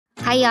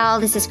Hi, y'all.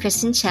 This is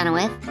Kristen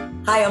Chenoweth.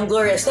 Hi, I'm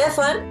Gloria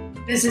Stefan.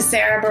 This is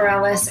Sarah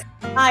Bareilles.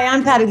 Hi,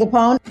 I'm Patti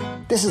LuPone.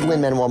 This is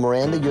Lin-Manuel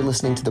Miranda. You're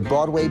listening to the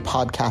Broadway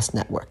Podcast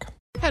Network.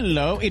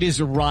 Hello, it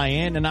is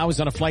Ryan, and I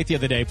was on a flight the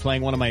other day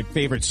playing one of my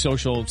favorite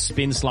social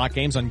spin slot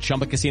games on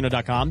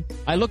ChumbaCasino.com.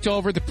 I looked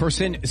over the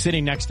person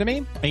sitting next to me,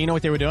 and you know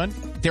what they were doing?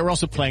 They were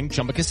also playing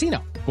Chumba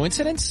Casino.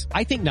 Coincidence?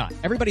 I think not.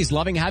 Everybody's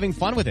loving having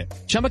fun with it.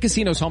 Chumba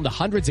Casino is home to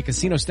hundreds of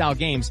casino-style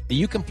games that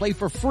you can play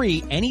for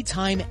free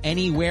anytime,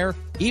 anywhere,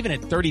 even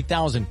at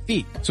 30,000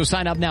 feet. So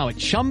sign up now at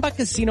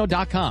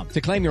ChumbaCasino.com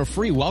to claim your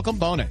free welcome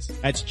bonus.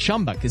 That's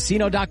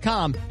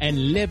ChumbaCasino.com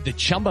and live the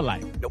Chumba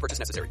life. No purchase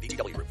necessary.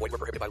 VGW. Void where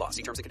prohibited by law.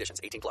 See terms and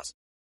conditions. 18+.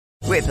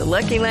 With the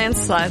Lucky Land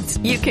Slots,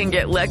 you can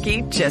get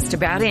lucky just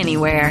about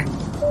anywhere.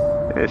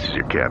 This is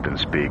your captain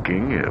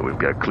speaking. We've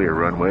got clear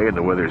runway and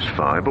the weather's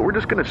fine, but we're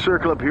just going to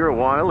circle up here a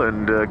while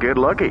and get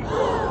lucky.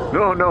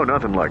 No,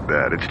 nothing like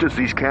that. It's just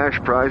these cash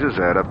prizes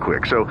add up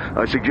quick. So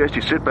I suggest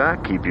you sit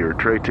back, keep your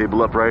tray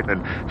table upright,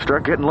 and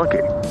start getting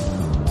lucky.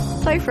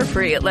 Play for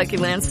free at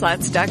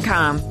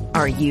LuckyLandSlots.com.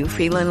 Are you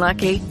feeling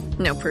lucky?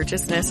 No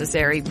purchase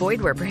necessary.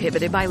 Void where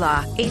prohibited by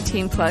law.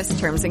 18+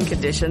 terms and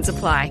conditions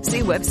apply.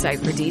 See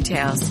website for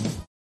details.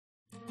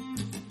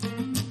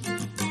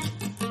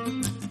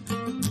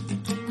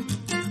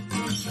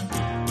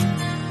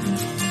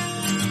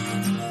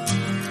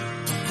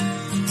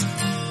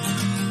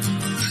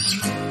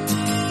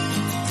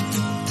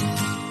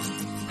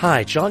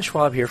 Hi, John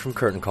Schwab here from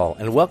Curtain Call,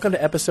 and welcome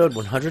to episode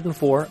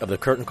 104 of the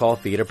Curtain Call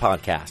Theater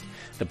Podcast,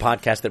 the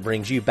podcast that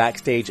brings you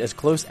backstage as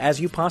close as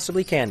you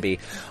possibly can be,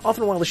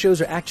 often while the shows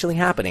are actually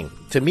happening,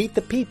 to meet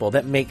the people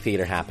that make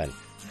theater happen.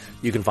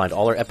 You can find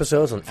all our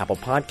episodes on Apple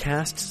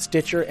Podcasts,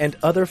 Stitcher, and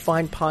other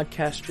fine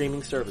podcast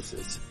streaming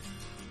services.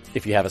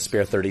 If you have a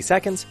spare 30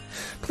 seconds,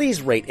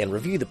 please rate and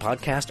review the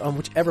podcast on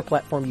whichever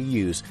platform you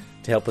use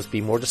to help us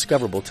be more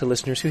discoverable to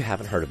listeners who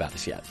haven't heard about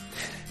us yet.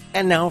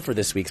 And now for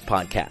this week's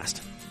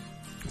podcast.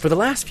 For the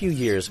last few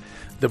years,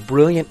 the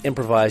brilliant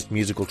improvised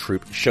musical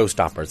troupe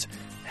Showstoppers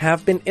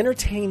have been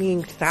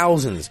entertaining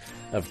thousands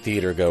of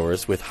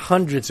theatergoers with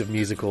hundreds of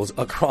musicals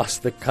across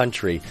the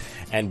country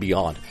and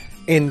beyond.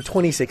 In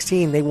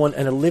 2016, they won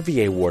an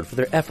Olivier Award for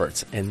their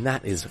efforts, and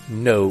that is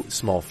no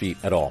small feat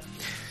at all.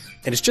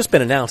 And it's just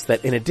been announced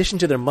that in addition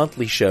to their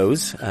monthly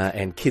shows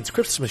and Kids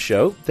Christmas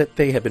show that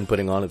they have been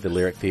putting on at the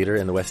Lyric Theatre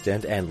in the West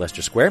End and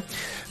Leicester Square,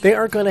 they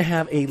are going to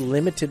have a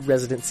limited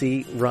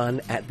residency run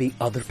at the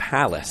Other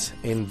Palace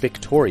in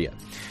Victoria,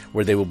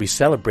 where they will be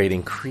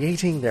celebrating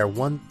creating their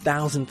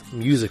 1,000th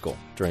musical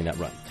during that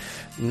run.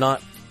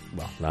 Not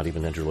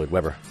even Andrew Lloyd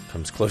Webber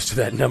comes close to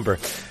that number.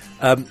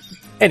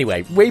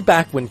 Anyway, way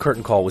back when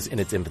Curtain Call was in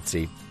its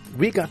infancy,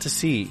 we got to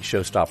see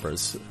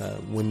Showstoppers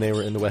when they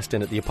were in the West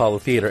End at the Apollo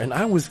Theatre, and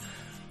I was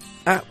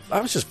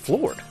just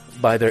floored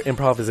by their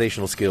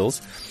improvisational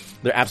skills.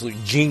 They're absolute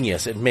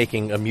genius at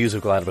making a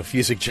musical out of a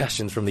few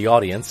suggestions from the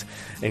audience,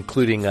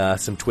 including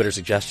some Twitter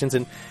suggestions.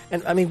 And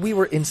I mean, we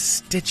were in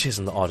stitches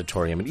in the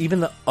auditorium, and even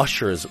the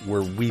ushers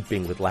were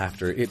weeping with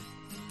laughter.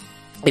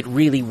 It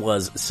really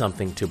was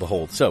something to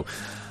behold. So,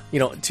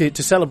 to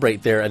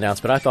celebrate their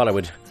announcement, I thought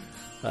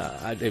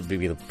it'd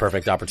be the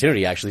perfect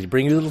opportunity, actually, to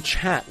bring you a little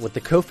chat with the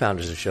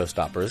co-founders of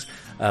Showstoppers,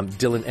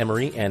 Dylan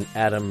Emery and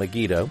Adam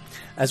Megiddo,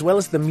 as well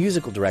as the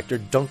musical director,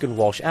 Duncan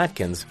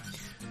Walsh-Atkins,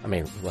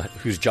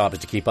 whose job is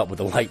to keep up with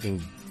the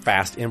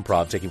lightning-fast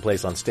improv taking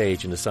place on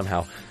stage and to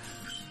somehow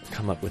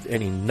come up with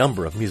any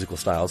number of musical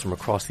styles from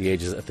across the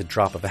ages at the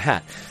drop of a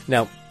hat.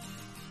 Now,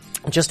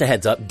 just a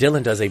heads up,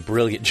 Dylan does a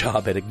brilliant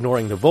job at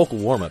ignoring the vocal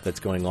warm-up that's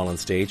going on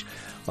stage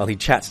while he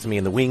chats to me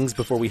in the wings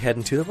before we head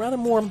into the rather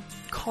more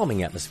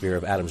calming atmosphere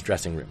of Adam's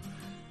dressing room.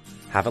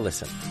 Have a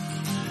listen.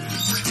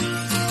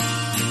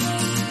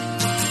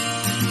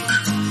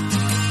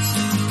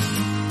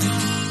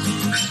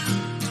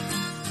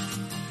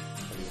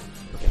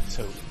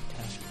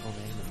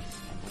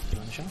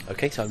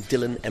 Okay, so I'm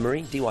Dylan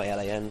Emery,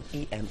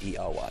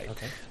 D-Y-L-A-N-E-M-E-R-Y.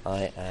 Okay.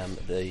 I am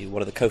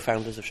one of the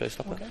co-founders of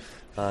Showstopper. Okay.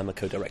 I'm a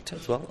co-director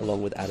as well,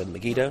 along with Adam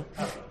Megiddo.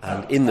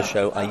 And in the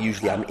show, I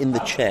usually am in the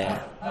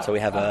chair. So we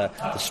have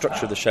the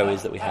structure of the show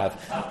is that we have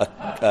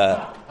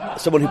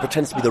someone who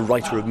pretends to be the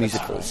writer of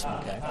musicals.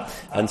 Okay.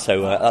 And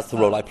so that's the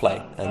role I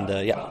play. And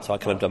so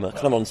I'm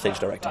an on-stage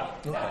director.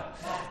 Okay.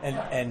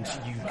 And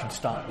you can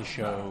stop the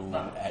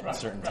show at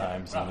certain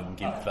times and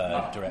give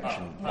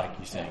direction, like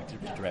you're saying, to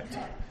direct.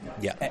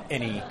 Yeah. At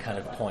any kind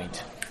of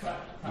point,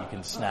 you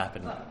can snap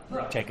and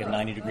take a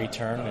 90-degree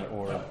turn,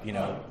 or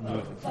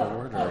move it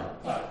forward, or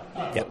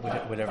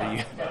whatever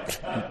you.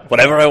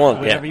 Whatever I want.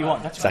 Whatever you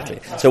want. That's exactly.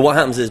 Right. So what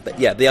happens is,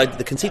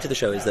 the conceit of the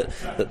show is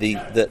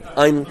that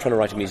I'm trying to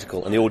write a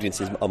musical, and the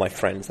audiences are my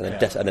friends, and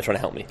they're trying to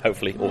help me,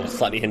 hopefully, or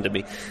slightly hinder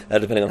me,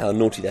 depending on how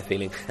naughty they're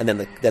feeling. And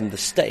then the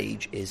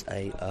stage is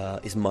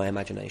my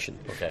imagination.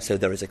 Okay. So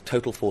there is a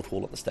total fourth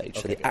wall on the stage.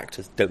 Okay, so the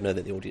actors don't know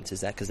that the audience is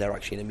there because they're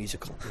actually in a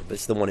musical, but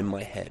it's the one in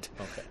my head.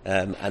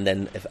 Okay. And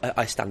then if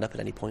I stand up at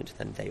any point,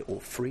 then they all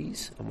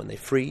freeze, and when they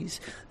freeze,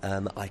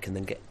 I can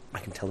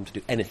tell them to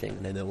do anything,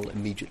 and then they will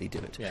immediately do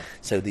it. Yeah.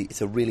 So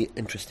it's a really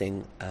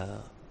interesting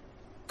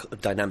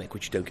dynamic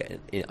which you don't get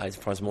as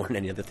far as more in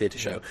any other theatre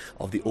show,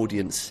 of the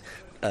audience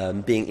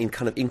being in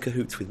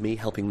cahoots with me,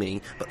 helping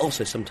me, but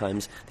also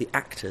sometimes the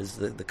actors,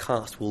 the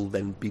cast will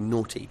then be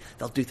naughty.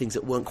 They'll do things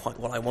that weren't quite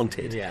what I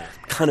wanted,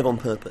 kind of on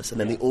purpose, and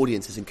then the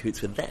audience is in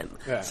cahoots with them.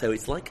 Yeah. So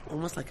it's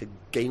almost like a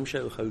game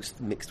show host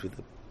mixed with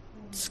a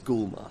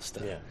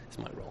schoolmaster. Yeah. Is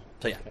my role.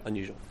 So yeah,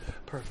 unusual.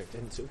 Perfect.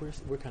 And so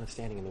we're kind of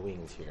standing in the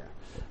wings here.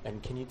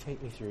 And can you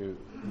take me through,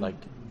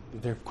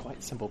 they're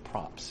quite simple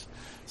props.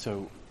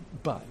 So,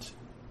 but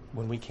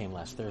when we came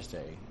last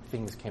Thursday,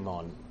 things came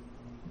on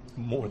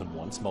more than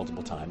once,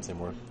 multiple times, and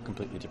were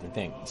completely different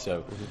things.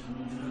 So,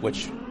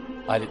 which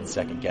I didn't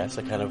second guess.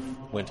 I kind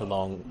of went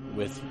along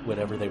with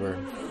whatever they were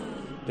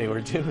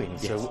doing.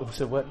 Yes.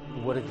 So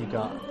what have you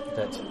got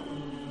that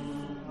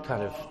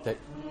kind of that?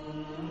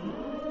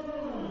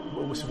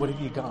 So what have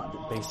you got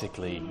that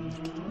basically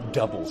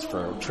doubles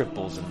for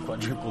triples and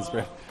quadruples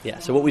for? Yeah,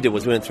 so what we did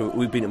was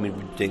we've been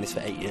doing this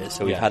for 8 years,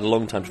 so we've had a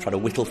long time to try to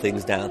whittle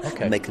things down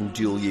and make them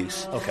dual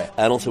use. Okay.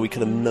 And also we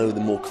kind of know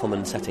the more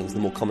common settings, the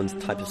more common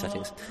types of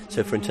settings.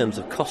 So in terms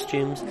of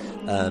costumes,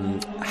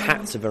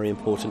 hats are very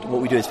important.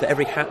 What we do is for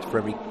every hat, for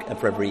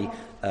every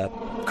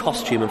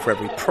costume and for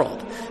every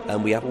prop,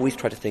 we have always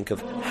tried to think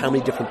of how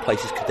many different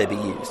places could they be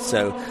used.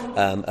 So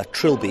a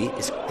trilby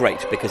is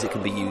great because it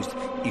can be used.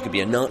 You could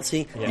be a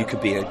Nazi, you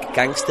could be a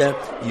gangster,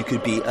 you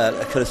could be a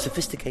kind of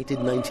sophisticated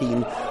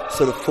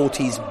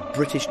 1940s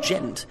British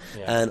gent,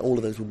 and all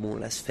of those would more or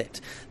less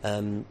fit.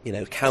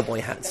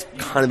 Cowboy hats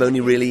kind of only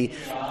really,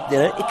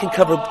 it can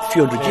cover a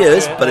few hundred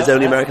years, but it's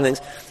only American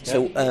things.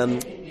 So,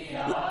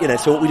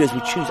 so what we do is we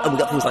choose, and we've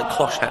got things like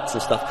cloche hats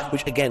and stuff,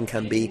 which again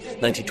can be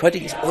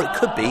 1920s, or it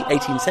could be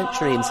 18th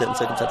century in certain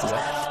circumstances.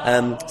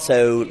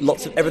 So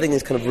everything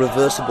is kind of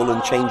reversible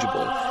and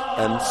changeable,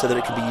 so that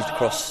it can be used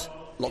across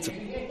lots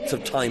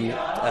of time,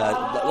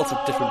 lots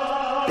of different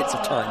bits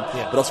of time,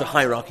 but also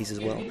hierarchies as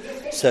well.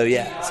 So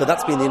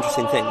that's been the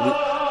interesting thing.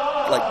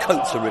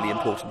 Coats are really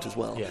important as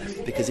well,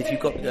 because if you've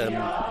got,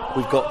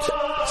 we've got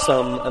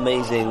some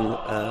amazing,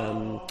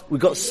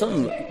 we've got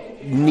some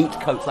neat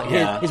coats.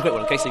 Here's a great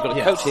one. Okay, so you've got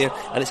a coat here,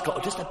 and it's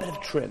got just a bit of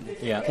trim.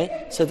 Yeah.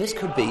 Okay, so this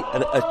could be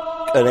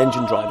an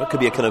engine driver, could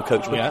be a kind of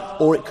coachman,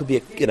 or it could be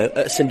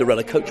a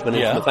Cinderella coachman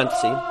in the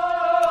fantasy.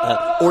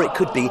 Or it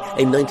could be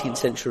a 19th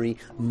century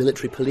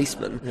military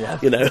policeman,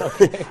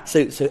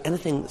 So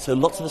anything, so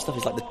lots of the stuff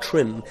is like the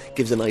trim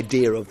gives an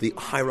idea of the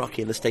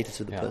hierarchy and the status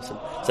of the person.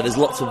 So there's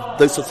lots of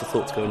those sorts of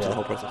thoughts go into the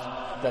whole process.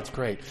 That's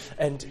great.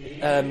 And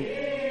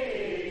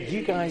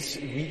you guys,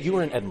 you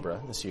were in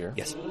Edinburgh this year.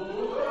 Yes.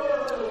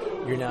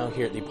 You're now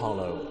here at the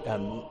Apollo.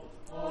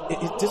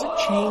 Does it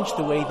change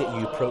the way that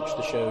you approach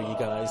the show, you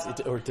guys?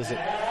 Or does it...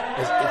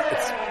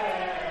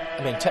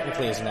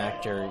 technically as an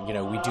actor, we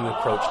do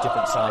approach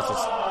different sizes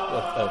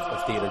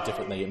of theatre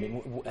differently.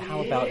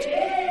 How about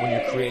when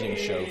you're creating a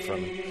show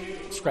from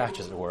scratch,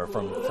 as it were,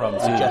 from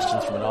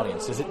suggestions from an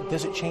audience?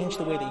 Does it change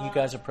the way that you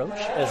guys approach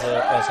as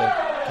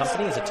a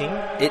company, as a team?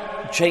 It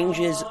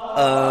changes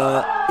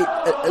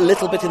a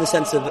little bit in the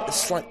sense of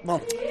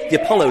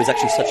the Apollo is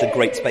actually such a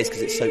great space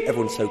because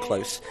everyone's so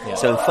close. Yeah.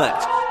 So in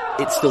fact,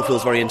 it still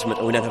feels very intimate,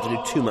 and we don't have to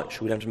do too much.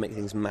 We don't have to make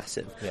things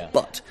massive. Yeah.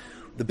 But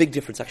the big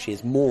difference actually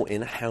is more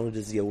in how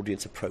does the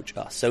audience approach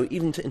us. So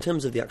even in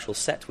terms of the actual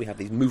set, we have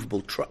these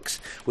movable trucks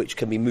which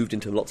can be moved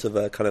into lots of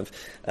Art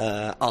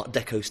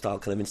Deco style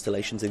kind of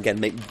installations, and again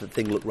make the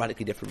thing look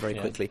radically different very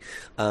quickly.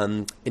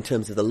 In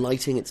terms of the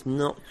lighting, it's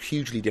not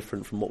hugely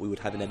different from what we would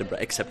have in Edinburgh,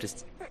 except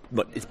it's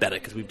better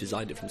because we've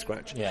designed it from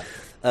scratch. Yeah.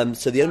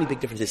 So the only big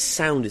difference is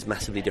sound is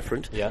massively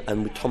different,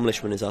 and Tom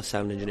Lishman is our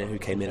sound engineer who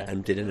came in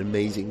and did an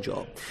amazing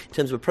job. In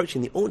terms of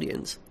approaching the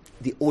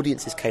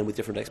audiences came with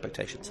different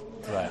expectations.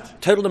 Right.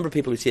 Total number of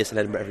people who see us in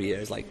Edinburgh every year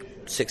is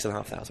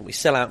 6,500. We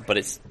sell out, but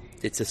it's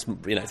a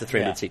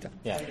 300 seater.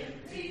 Yeah.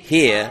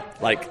 Here,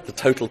 the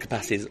total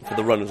capacity for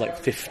the run was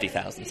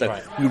 50,000. So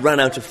we ran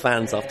out of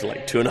fans after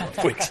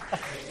 2.5 weeks.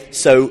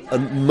 So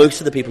most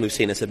of the people who've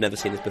seen us have never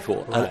seen us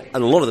before, and a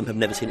lot of them have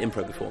never seen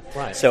improv before.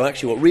 Right. So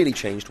actually, what really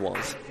changed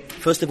was,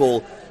 first of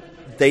all,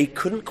 they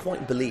couldn't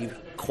quite believe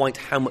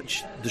how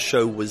much the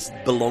show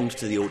belonged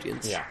to the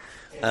audience. Yeah.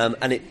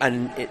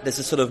 There's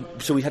a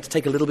so we had to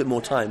take a little bit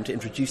more time to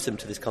introduce them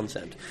to this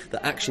concept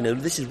that actually, no,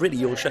 this is really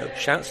your show.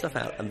 Shout stuff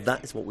out, and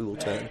that is what we will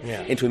turn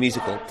into a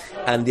musical.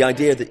 And the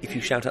idea that if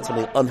you shout out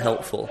something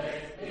unhelpful,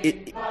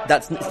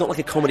 it's not like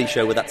a comedy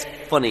show where that's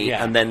funny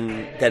and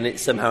then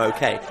it's somehow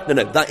okay.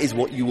 No, that is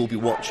what you will be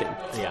watching.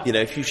 Yeah.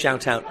 If you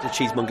shout out the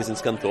Cheesemongers in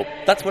Scunthorpe,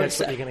 that's where it's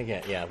set. What you're going to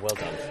get. Yeah, well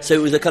done. So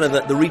it was a kind of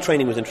the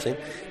retraining was interesting,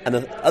 and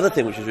the other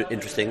thing which was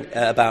interesting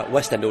about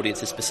West End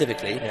audiences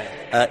specifically,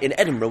 in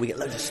Edinburgh we get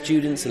loads of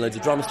students and loads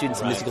of drama students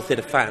and musical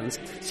theatre fans,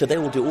 so they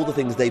will do all the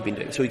things they've been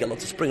doing. So we get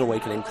lots of Spring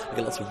Awakening, we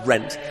get lots of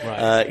Rent,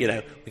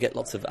 we get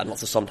lots of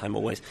Sondheim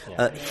always.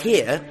 Yeah.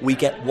 Here we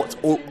get what's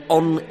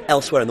on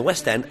elsewhere in the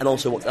West End, and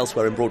also to what's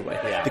elsewhere in Broadway,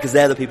 Yeah. because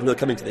they're the people who are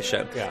coming to this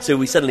show. Yeah. So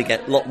we suddenly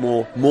get a lot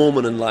more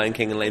Mormon and Lion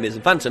King and Les Mis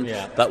and Phantom,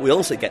 Yeah. but we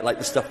also get like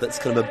the stuff that's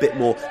kind of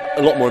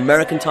a lot more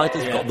American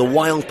titles. We've Yeah. got The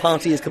Wild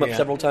Party has come up Yeah.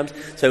 several times.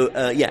 So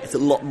it's a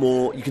lot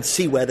more. You can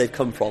see where they've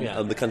come from Yeah.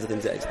 and the kinds of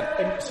things they expect.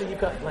 And so you've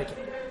got, like,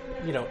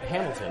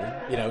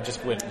 Hamilton,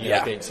 just when,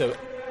 Yeah. so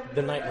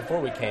the night before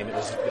we came, it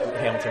was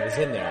Hamilton was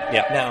in there.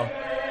 Yeah. Now,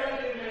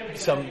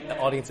 some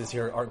audiences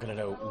here aren't going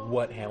to know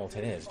what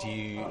Hamilton is. Do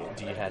you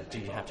have to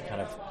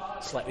kind of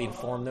slightly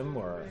inform them,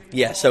 or?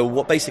 Yeah, so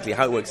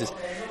how it works is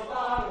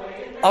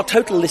our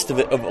total list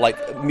of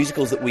like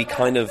musicals that we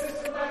kind of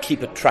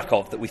keep a track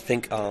of, that we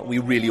think we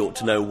really ought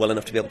to know well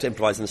enough to be able to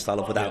improvise in the style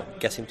of without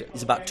guessing,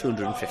 is about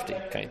 250.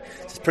 Okay,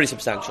 so it's pretty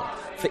substantial.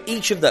 For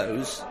each of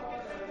those,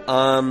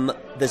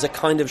 there's a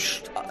kind of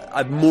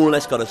I've more or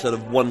less got a sort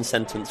of one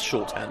sentence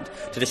shorthand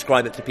to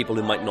describe it to people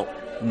who might not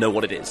know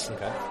what it is.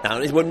 Okay. Now,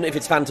 if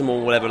it's Phantom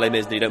or whatever Les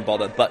Mis, then you don't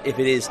bother. But if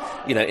it is,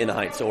 In the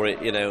Heights or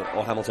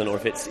or Hamilton, or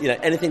if it's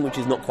anything which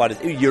is not quite as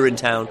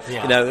Urinetown,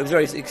 it was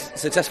very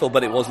successful,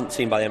 but it wasn't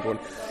seen by everyone.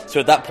 So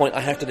at that point,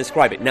 I have to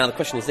describe it. Now the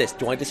question is this: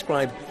 do I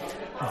describe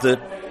the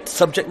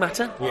subject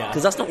matter? Yeah.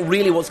 Because that's not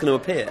really what's going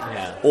to appear.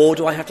 Yeah. Or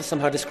do I have to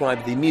somehow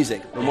describe the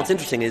music? And what's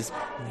interesting is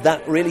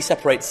that really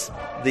separates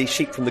the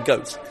sheep from the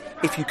goats.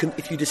 If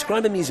you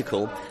describe a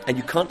musical and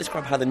you can't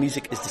describe how the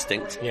music is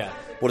distinct,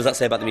 what does that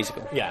say about the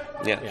musical?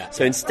 Yeah.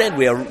 So instead,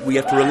 we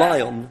have to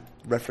rely on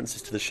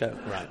references to the show.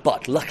 Right.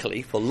 But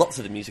luckily, for lots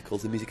of the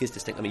musicals, the music is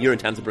distinct. I mean,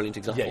 Urinetown's a brilliant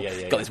example.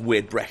 Yeah. Got this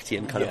weird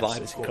Brechtian kind of Yes, vibe.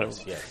 of It's course,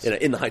 incredible.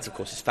 yes. In the Heights, of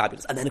course, is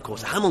fabulous. And then, of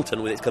course,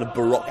 Hamilton with its kind of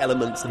Baroque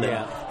elements and then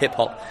Yeah. hip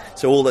hop.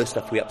 So all those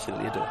stuff we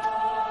absolutely adore.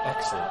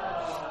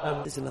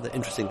 Excellent. There's another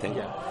interesting thing.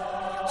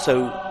 Yeah.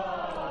 So,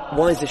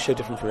 why is this show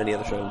different from any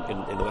other show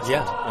in the West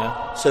End?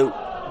 Yeah. So,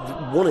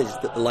 one is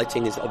that the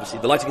lighting is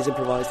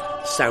improvised,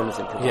 sound is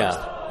improvised.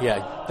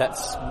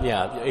 That's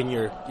in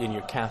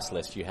your cast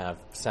list you have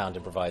sound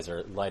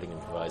improviser, lighting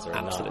improviser.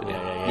 Absolutely.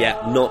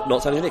 Not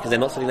Not sounding because they're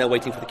not sitting there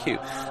waiting for the cue.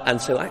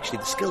 And so actually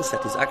the skill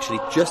set is actually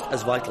just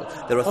as vital.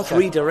 There are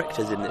 3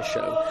 directors in this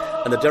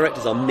show, and the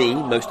directors are me,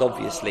 most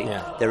obviously.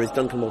 Yeah. There is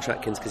Duncan Walsh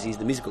Atkins because he's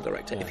the musical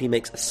director. If he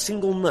makes a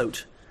single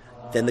note,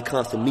 then the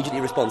cast immediately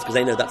responds because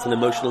they know that's an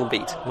emotional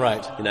beat.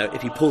 Right.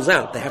 If he pulls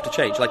out, they have to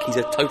change. Like, he's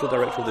a total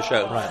director of the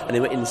show. Right.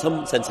 And in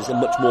some senses, are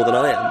much more than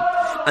I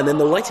am. And then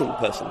the lighting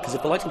person, because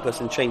if the lighting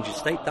person changes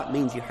state, that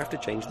means you have to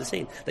change the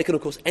scene. They can,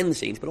 of course, end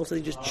scenes, but also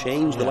they just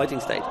change the lighting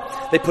state.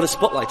 They put a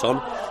spotlight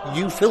on,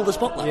 you fill the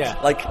spotlight. Yeah.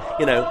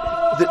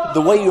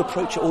 The way you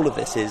approach all of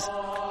this is,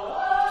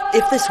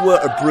 if this were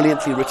a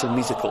brilliantly written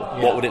musical,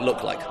 what would it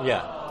look like?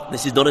 Yeah.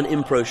 This is not an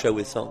impro show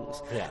with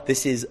songs. Yeah.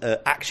 This is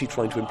actually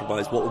trying to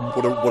improvise what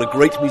a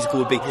great musical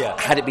would be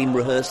had it been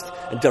rehearsed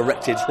and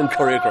directed and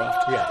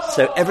choreographed. Yeah.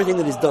 So everything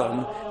that is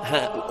done,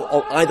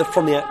 either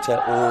from the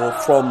actor or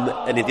from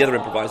any of the other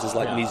improvisers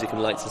like music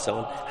and lights and so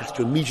on, has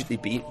to immediately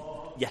be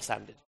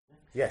yes-anded.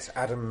 Yes,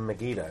 Adam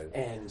Megiddo.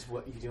 And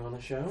what you do on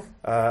the show?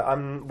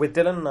 I'm with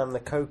Dylan. I'm the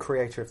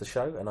co-creator of the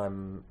show, and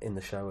I'm in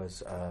the show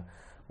as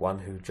one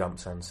who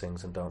jumps and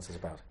sings and dances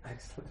about.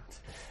 Excellent.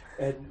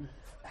 And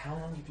how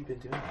long have you been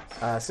doing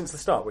this? Since the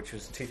start, which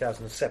was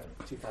 2007.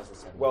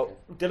 2007. Well,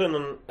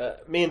 Dylan and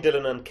me and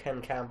Dylan and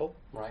Ken Campbell,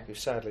 Right.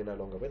 who's sadly no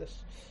longer with us,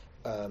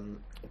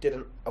 did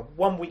a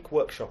 1-week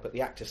workshop at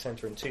the Actors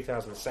Centre in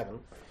 2007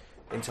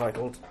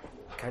 entitled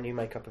 "Can You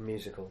Make Up a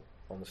Musical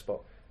on the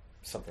Spot?"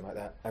 Something like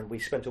that. And we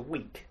spent a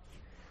week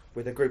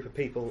with a group of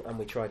people and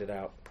we tried it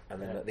out,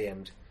 and then at the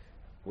end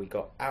we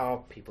got our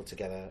people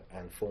together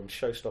and formed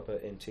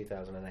Showstopper in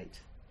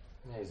 2008.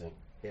 Amazing.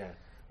 Yeah.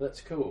 That's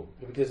cool,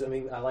 because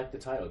I like the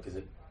title, because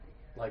it,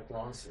 like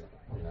Ronson,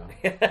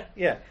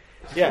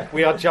 Yeah,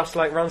 we are just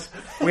like Runs.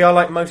 We are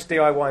like most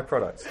DIY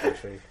products,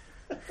 actually.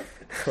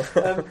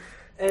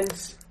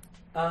 And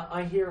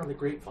I hear on the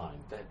grapevine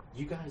that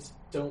you guys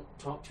don't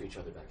talk to each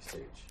other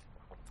backstage.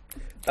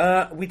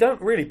 We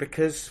don't really,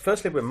 because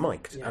firstly we're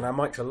mic'd, and our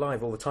mics are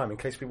live all the time in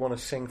case we want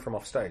to sing from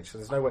off stage. So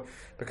there's no way,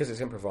 because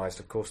it's improvised,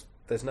 of course,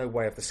 there's no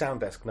way of the sound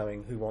desk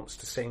knowing who wants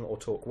to sing or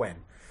talk when.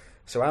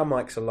 So our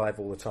mics are live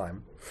all the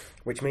time,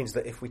 which means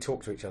that if we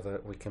talk to each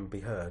other, we can be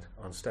heard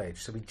on stage.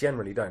 So we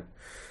generally don't.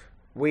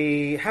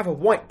 We have a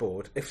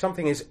whiteboard. If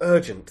something is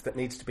urgent that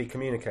needs to be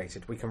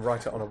communicated, we can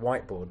write it on a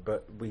whiteboard,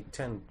 but we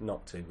tend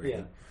not to,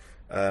 really.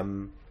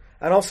 And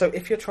also,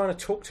 if you're trying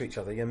to talk to each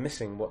other, you're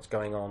missing what's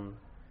going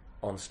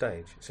on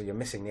stage. So you're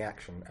missing the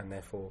action, and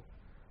therefore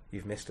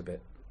you've missed a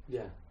bit.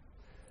 Yeah.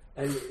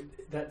 And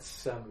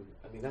that's,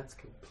 that's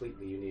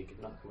completely unique.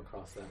 I've not come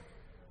across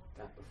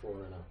that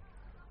before in a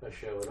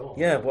show at all.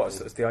 Yeah,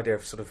 it's the idea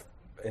of sort of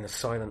in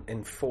a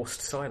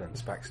enforced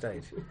silence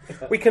backstage.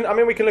 we can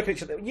look at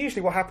each other.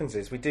 Usually what happens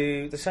is we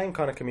do the same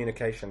kind of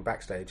communication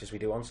backstage as we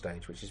do on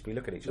stage, which is we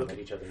look at each other.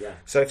 Yeah.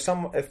 So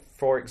if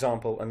for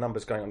example a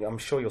number's going on, I'm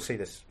sure you'll see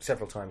this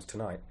several times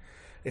tonight,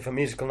 if a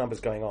musical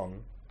number's going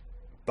on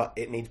but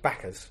it needs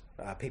backers,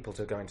 people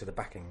to go into the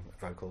backing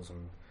vocals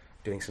and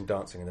doing some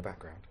dancing in the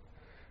background,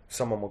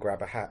 someone will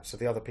grab a hat, so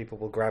the other people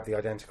will grab the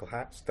identical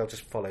hats. They'll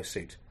just follow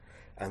suit,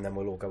 and then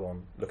we'll all go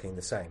on looking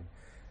the same.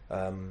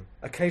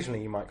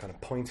 Occasionally you might kind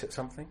of point at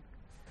something.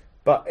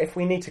 But if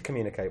we need to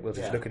communicate, we'll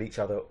just look at each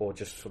other or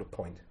just sort of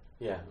point.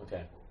 Yeah,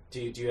 okay.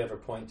 Do you ever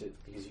point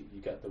at, because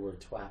you got the word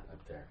twat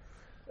up there?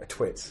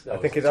 Twits. Oh, I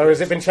think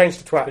has it been changed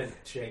to twat? It's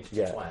been changed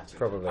to twat.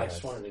 Probably. I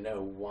just wanted to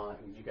know why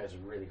you guys are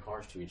really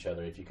harsh to each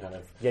other. If you kind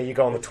of you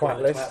go on the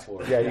twat list.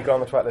 You go on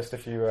the twat list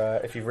if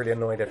you've really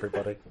annoyed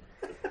everybody.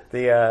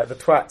 The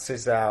twats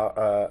is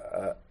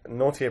our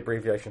naughty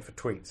abbreviation for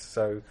tweets.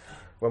 So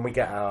when we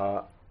get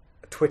our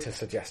Twitter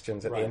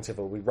suggestions at the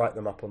interval, we write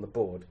them up on the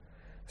board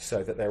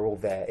so that they're all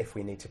there if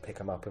we need to pick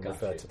them up and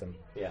refer to them.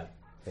 Yeah.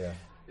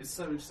 It's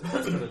so interesting.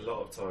 I spend a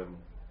lot of time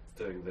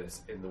doing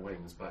this in the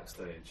wings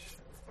backstage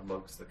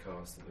amongst the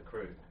cast and the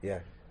crew. Yeah.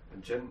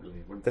 And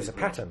generally, when there's a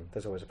pattern.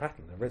 There's always a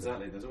pattern.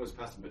 Exactly. There's always a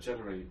pattern. But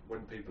generally,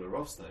 when people are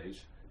off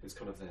stage, it's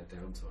kind of their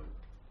downtime.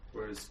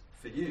 Whereas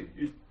for you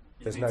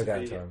there's need no to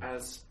downtime. Be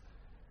as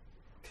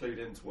clued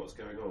into what's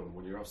going on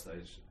when you're off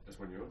stage as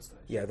when you're on stage.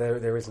 Yeah,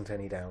 there isn't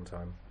any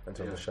downtime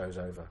until the show's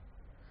over.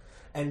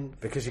 And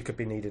because you could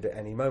be needed at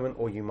any moment,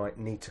 or you might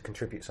need to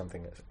contribute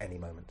something at any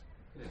moment.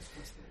 Yes,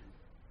 fascinating.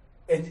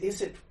 And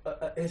is it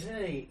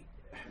a...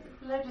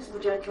 Ladies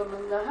and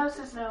gentlemen, the house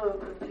is now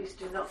open. Please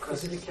do not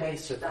cross. Is it a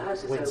case of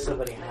when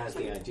somebody has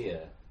the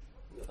idea,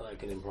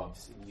 like an improv,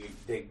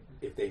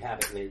 if they have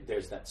it and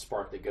there's that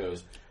spark that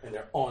goes, and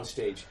they're on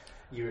stage,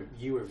 you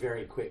were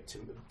very quick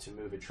to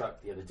move a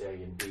truck the other day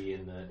and be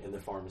in the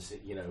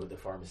pharmacy, the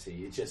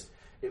pharmacy.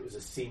 It was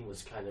a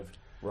seamless kind of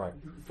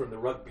from the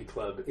rugby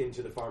club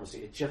into the pharmacy.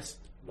 It just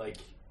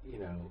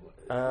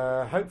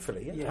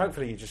hopefully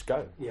you just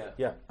go.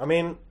 Yeah. I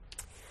mean,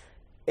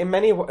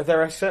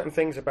 there are certain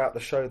things about the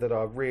show that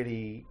are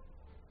really.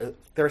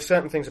 There are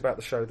certain things about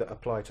the show that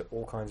apply to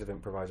all kinds of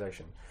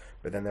improvisation,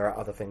 but then there are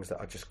other things that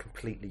are just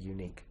completely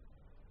unique,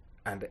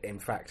 and in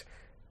fact,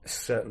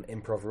 certain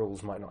improv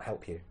rules might not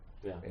help you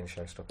in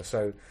Showstopper.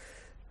 So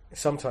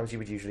sometimes you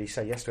would usually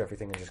say yes to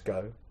everything and just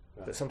go,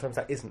 but sometimes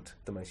that isn't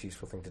the most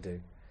useful thing to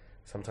do.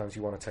 Sometimes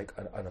you want to take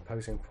an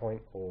opposing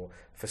point, or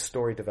for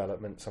story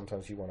development,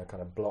 sometimes you want to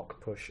kind of block,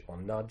 push, or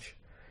nudge.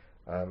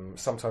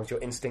 Sometimes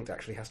your instinct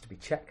actually has to be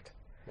checked.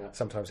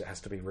 Sometimes it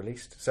has to be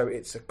released. So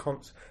it's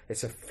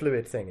a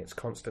fluid thing. It's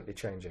constantly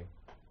changing,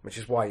 which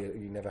is why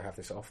you never have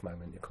this off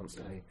moment. You're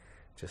constantly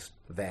just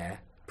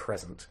there,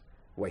 present,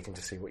 waiting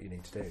to see what you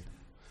need to do.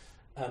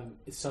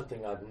 It's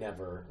something I've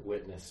never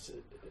witnessed.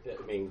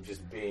 I mean,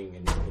 just being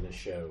in a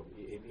show,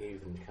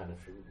 even kind of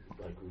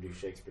like we do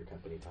Shakespeare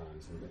Company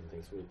times and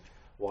things,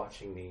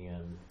 watching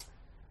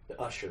the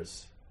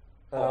ushers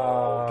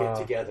all get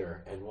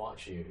together and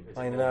watch you.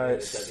 I know,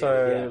 it's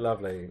so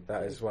lovely.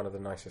 That is one of the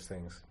nicest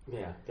things.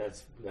 Yeah,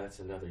 that's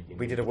another unique.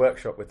 We did a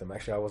workshop with them.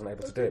 Actually, I wasn't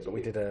able to do it, but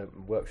we did a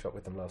workshop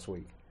with them last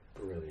week.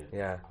 Brilliant.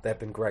 Yeah, they've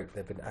been great.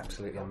 They've been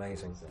absolutely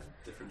amazing.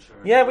 Different show.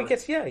 Yeah, you get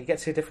to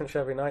see a different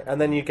show every night, and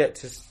then you get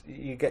to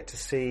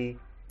see,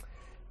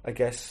 I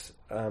guess,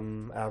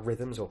 our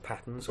rhythms or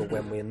patterns, or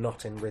when we're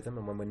not in rhythm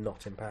and when we're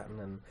not in pattern.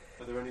 And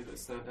are there any that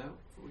stand out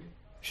for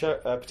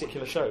you?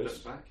 Particular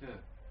shows. Look back,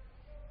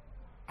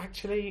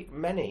 Actually,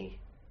 many,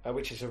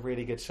 which is a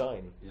really good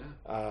sign.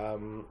 Yeah.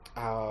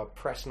 Our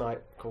press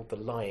night called The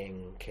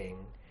Lying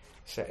King,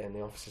 set in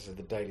the offices of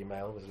the Daily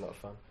Mail, was a lot of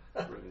fun.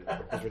 Brilliant.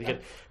 It was really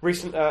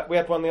good. We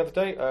had one the other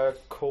day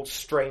called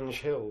Strange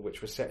Hill,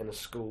 which was set in a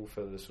school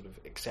for the sort of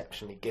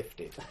exceptionally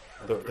gifted,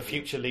 the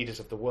future leaders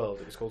of the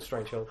world. It was called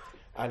Strange Hill,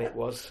 and it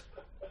was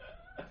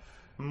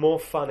more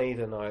funny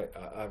than I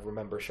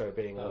remember a show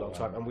being in a long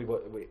time. And we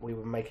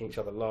were making each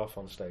other laugh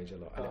on stage a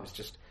lot, and it was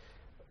just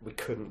we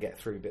couldn't get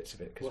through bits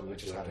of it because we were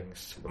just having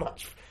so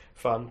much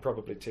fun,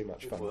 probably too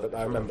much fun. But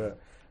I remember.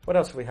 What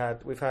else have we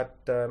had? We've had.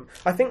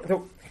 I think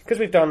because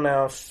we've done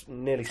now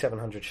nearly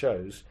 700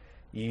 shows.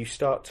 You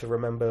start to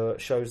remember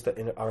shows that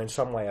are in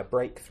some way a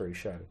breakthrough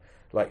show,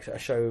 like a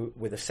show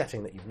with a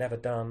setting that you've never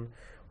done,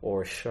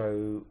 or a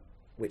show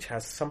which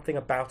has something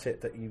about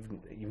it that you've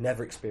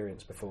never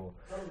experienced before.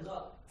 Thumbs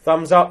Up.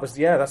 Thumbs Up was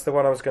that's the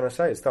one I was going to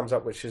say. It's Thumbs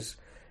Up, which is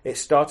it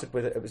started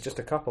with it was just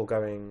a couple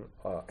going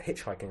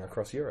hitchhiking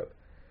across Europe,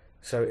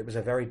 so it was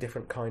a very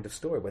different kind of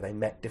story where they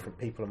met different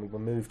people and we were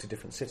moved to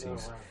different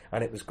cities,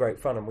 and it was great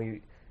fun, and we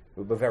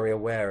were very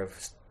aware of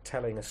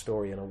telling a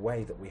story in a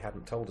way that we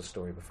hadn't told a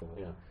story before.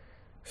 Yeah.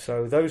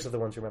 So those are the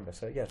ones you remember.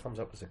 So yeah, Thumbs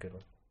Up was a good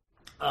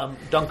one.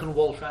 Duncan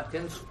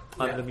Walsh-Atkins.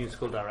 I'm the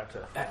musical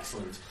director.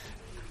 Excellent.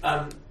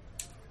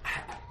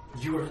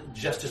 You were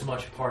just as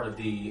much part of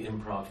the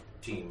improv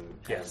team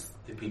as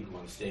the people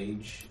on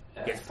stage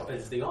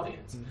as the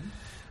audience.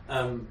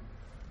 Mm-hmm.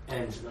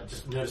 And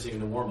just noticing in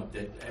the warm-up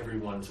that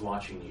everyone's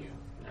watching you.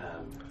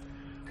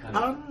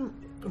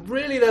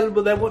 Really,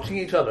 they're watching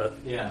each other.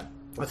 Yeah.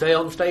 I say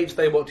on stage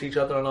they watch each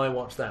other and I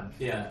watch them.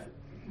 Yeah.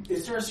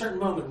 Is there a certain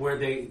moment where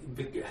there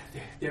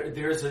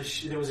was a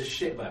shift?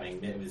 I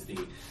mean, it was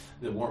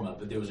the warm up,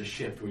 but there was a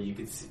shift where you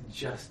could see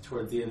just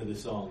towards the end of the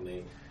song,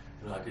 they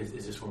were like, "Is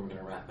this where we're going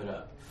to wrap it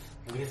up?"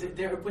 I mean,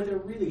 they're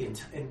really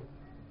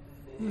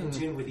in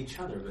tune with each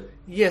other. But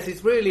yes,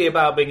 it's really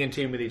about being in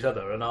tune with each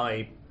other, and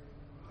I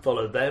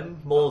follow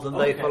them more than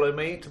they follow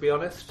me, to be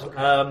honest.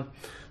 Okay.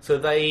 So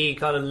they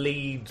kind of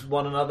lead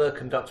one another,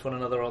 conduct one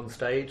another on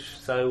stage.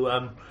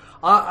 So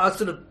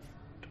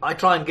I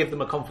try and give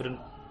them a confident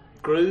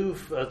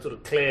groove, a sort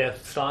of clear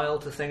style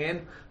to sing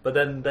in, but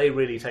then they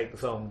really take the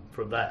song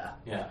from there.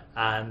 Yeah.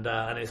 And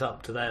it's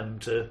up to them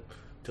to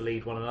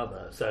lead one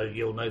another. So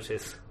you'll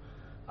notice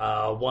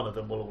one of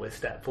them will always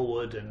step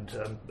forward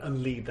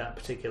and lead that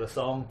particular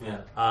song.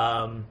 Yeah.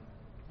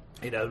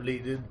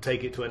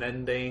 Take it to an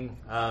ending.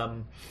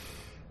 And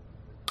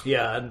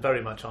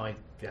very much I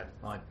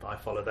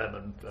follow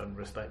them and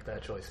respect their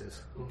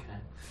choices. Okay.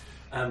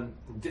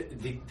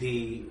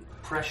 The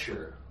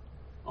pressure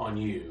on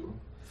you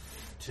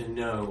to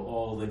know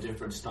all the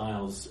different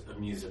styles of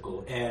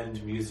musical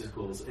and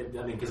musicals. I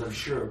mean, because I'm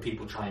sure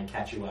people try and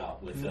catch you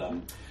out with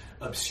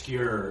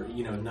obscure,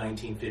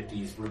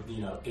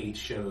 1950s, 8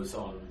 shows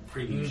on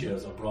preview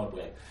shows on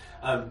Broadway.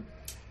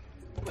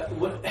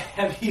 What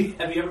have you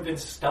ever been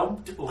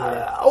stumped? Or?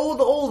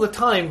 All the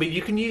time, but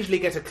you can usually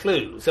get a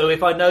clue. So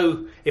if I've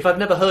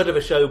never heard of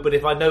a show, but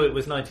if I know it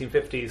was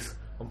 1950s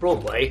on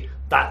Broadway,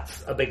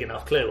 that's a big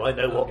enough clue. I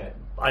know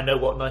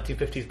what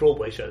 1950s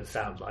Broadway shows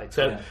sound like.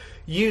 So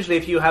usually,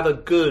 if you have a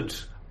good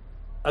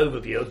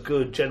overview, a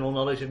good general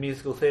knowledge of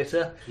musical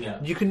theatre,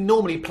 you can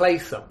normally play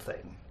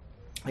something,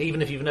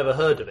 even if you've never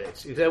heard of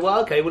it. You say,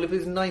 well, if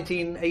it's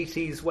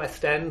 1980s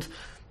West End,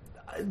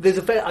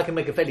 I can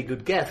make a fairly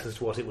good guess as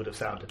to what it would have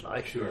sounded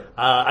like. Sure.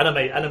 And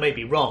I may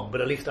be wrong, but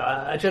at least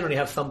I generally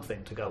have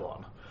something to go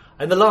on.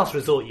 In the last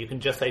resort, you can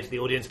just say to the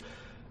audience,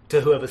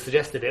 to whoever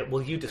suggested it,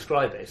 will you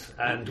describe it?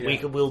 And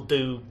we'll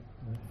do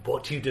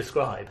what you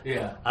describe.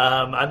 Yeah.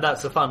 And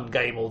that's a fun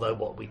game, although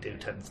what we do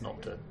turns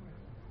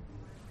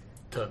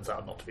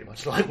out not to be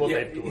much like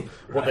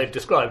what they've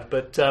described.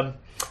 But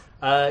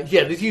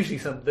there's usually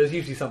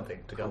something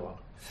to go on.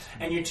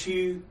 And your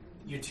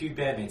two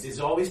bandmates, is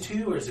it always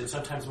 2 or is it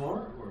sometimes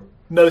more? Or?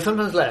 No,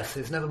 sometimes less.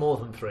 It's never more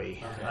than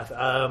 3.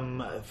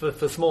 Okay.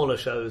 For smaller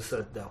shows,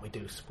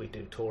 we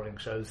do touring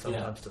shows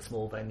sometimes to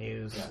small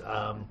venues.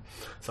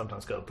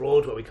 Sometimes go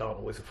abroad where we can't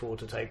always afford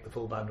to take the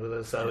full band with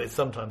us. So it's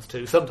sometimes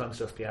 2, sometimes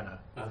just piano.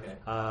 Okay.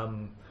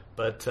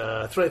 But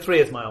 3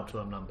 is my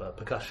optimum number: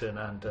 percussion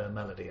and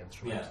melody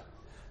instrument. Yeah.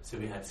 So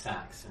we had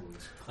sax and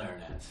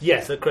clarinet.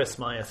 Yes, so Chris,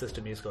 my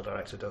assistant musical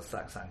director, does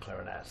sax and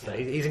clarinet. So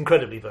he's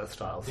incredibly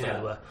versatile.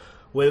 So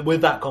with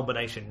that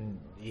combination,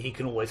 he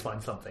can always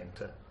find something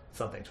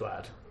to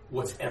add.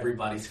 What's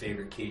everybody's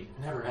favorite key?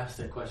 I never asked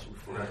that question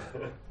before.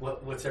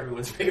 What's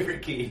everyone's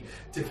favorite key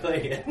to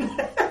play in?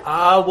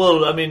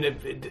 Well, I mean,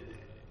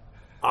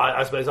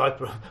 I suppose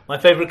my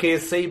favourite key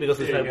is C because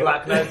there's no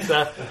black notes.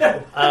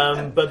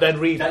 But then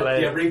reed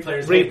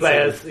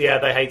players,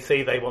 they hate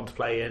C. They want to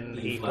play in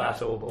E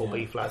flat or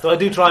B flat. So I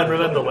do try and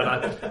remember when I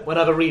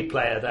have a reed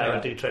player there,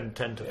 I do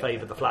tend to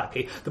favour the flat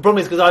key. The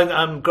problem is because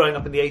I'm growing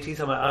up in the 80s,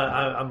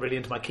 I'm really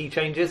into my key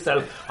changes,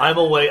 so I'm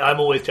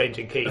always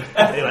changing key.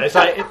 Anyway, it's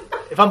like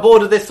if I'm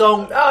bored of this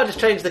song, I'll just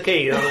change the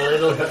key. If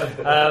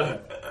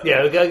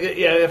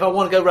I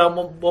want to go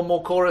around one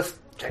more chorus,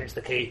 change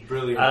the key.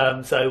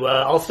 Brilliant. So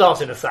I'll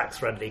start in a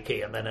sax-friendly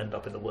key and then end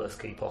up in the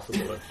worst key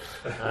possible.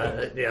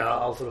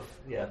 I'll sort of...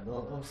 Yeah,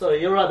 I'm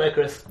sorry, you're right there,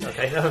 Chris.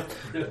 Okay.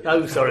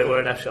 Oh, sorry,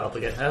 we're in F sharp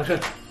again.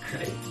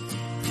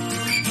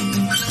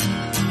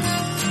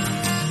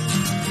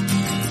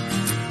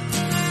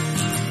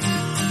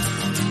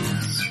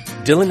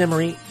 Dylan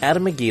Emery,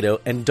 Adam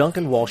Megiddo, and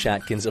Duncan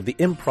Walsh-Atkins of the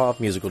improv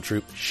musical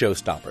troupe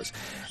Showstoppers.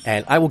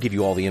 And I will give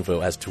you all the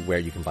info as to where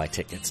you can buy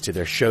tickets to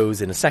their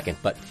shows in a second.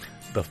 But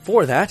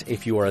before that,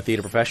 if you are a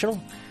theater professional,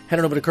 head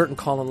on over to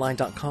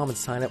curtaincallonline.com and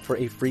sign up for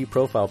a free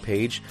profile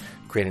page.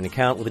 Create an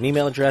account with an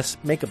email address,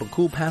 make up a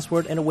cool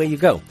password, and away you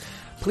go.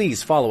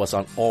 Please follow us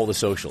on all the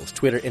socials,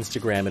 Twitter,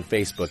 Instagram, and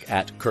Facebook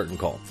at Curtain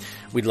Call.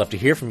 We'd love to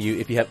hear from you.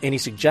 If you have any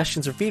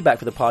suggestions or feedback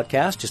for the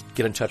podcast, just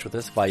get in touch with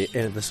us via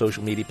any of the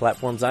social media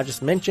platforms I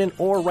just mentioned,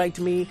 or write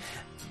to me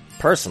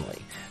personally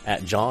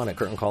at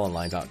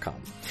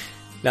john@curtaincallonline.com.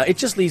 Now, it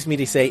just leaves me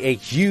to say a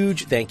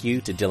huge thank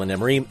you to Dylan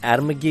Emery,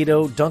 Adam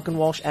Megiddo, Duncan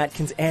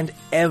Walsh-Atkins, and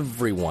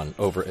everyone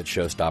over at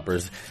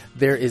Showstoppers.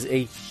 There is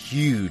a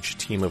huge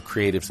team of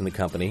creatives in the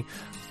company.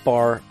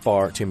 Far,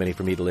 far too many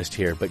for me to list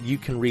here, but you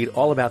can read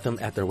all about them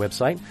at their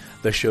website,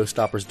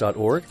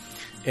 theshowstoppers.org.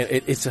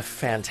 It's a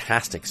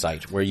fantastic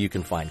site where you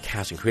can find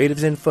cast and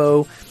creatives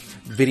info,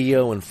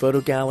 video and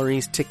photo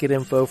galleries, ticket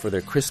info for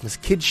their Christmas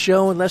Kids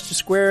show in Leicester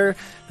Square.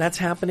 That's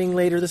happening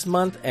later this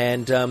month,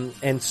 and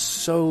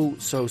so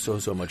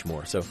much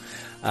more. So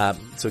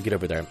get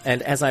over there.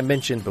 And as I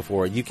mentioned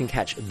before, you can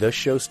catch The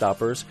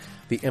Showstoppers,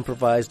 the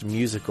improvised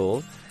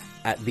musical,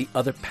 at the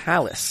Other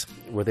Palace,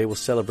 where they will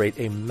celebrate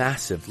a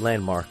massive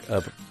landmark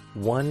of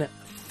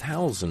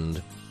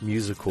 1,000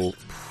 musical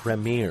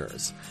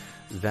premieres.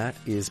 That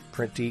is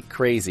pretty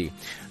crazy.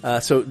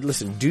 So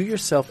listen, do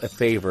yourself a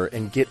favor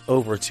and get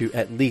over to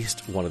at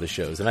least one of the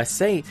shows. And I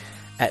say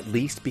at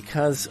least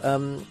because,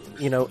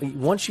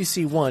 once you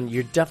see one,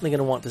 you're definitely going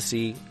to want to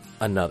see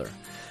another.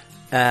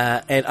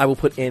 And I will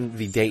put in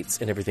the dates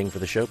and everything for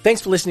the show.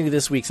 Thanks for listening to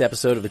this week's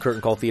episode of the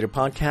Curtain Call Theater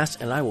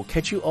Podcast, and I will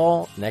catch you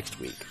all next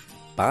week.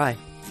 Bye.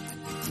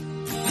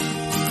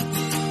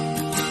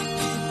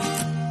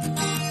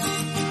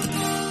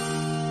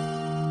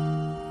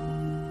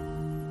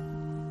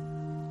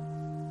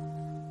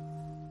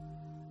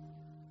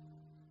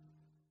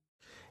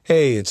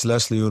 Hey, it's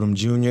Leslie Odom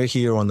Jr.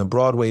 here on the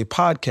Broadway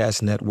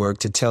Podcast Network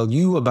to tell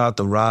you about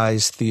the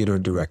Rise Theater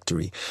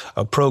Directory,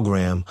 a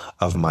program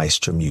of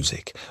Maestro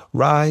Music.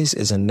 Rise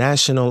is a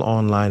national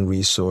online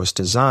resource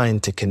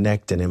designed to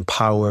connect and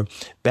empower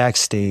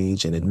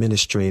backstage and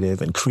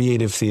administrative and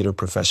creative theater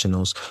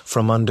professionals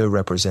from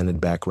underrepresented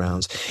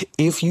backgrounds.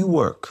 If you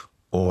work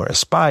or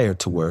aspire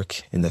to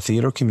work in the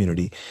theater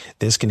community,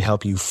 this can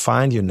help you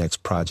find your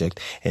next project.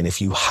 And if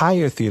you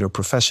hire theater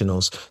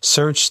professionals,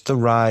 search the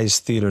Rise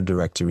Theater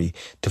Directory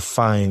to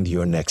find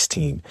your next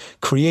team.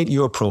 Create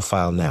your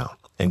profile now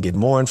and get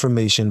more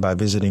information by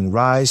visiting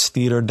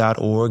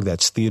risetheater.org.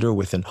 That's theater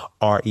with an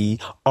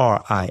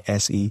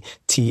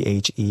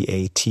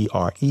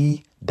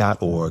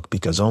RERISETHEATRE.org,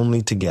 because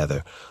only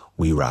together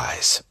we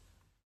rise.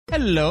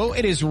 Hello,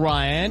 it is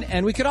Ryan,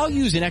 and we could all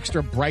use an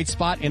extra bright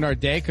spot in our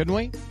day, couldn't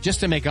we?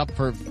 Just to make up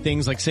for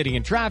things like sitting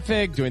in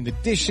traffic, doing the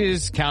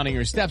dishes, counting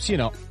your steps, you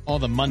know, all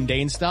the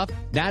mundane stuff.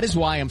 That is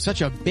why I'm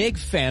such a big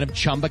fan of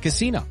Chumba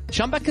Casino.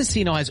 Chumba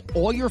Casino has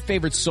all your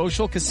favorite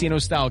social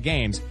casino-style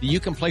games that you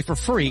can play for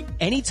free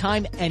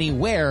anytime,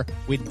 anywhere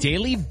with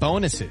daily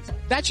bonuses.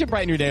 That should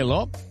brighten your day a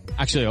little.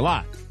 Actually, a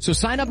lot. So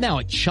sign up now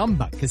at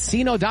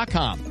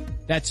ChumbaCasino.com.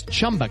 That's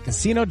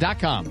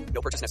ChumbaCasino.com.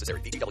 No purchase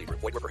necessary. VGW Group.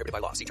 Void where prohibited by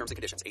law. See terms and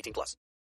conditions. 18+.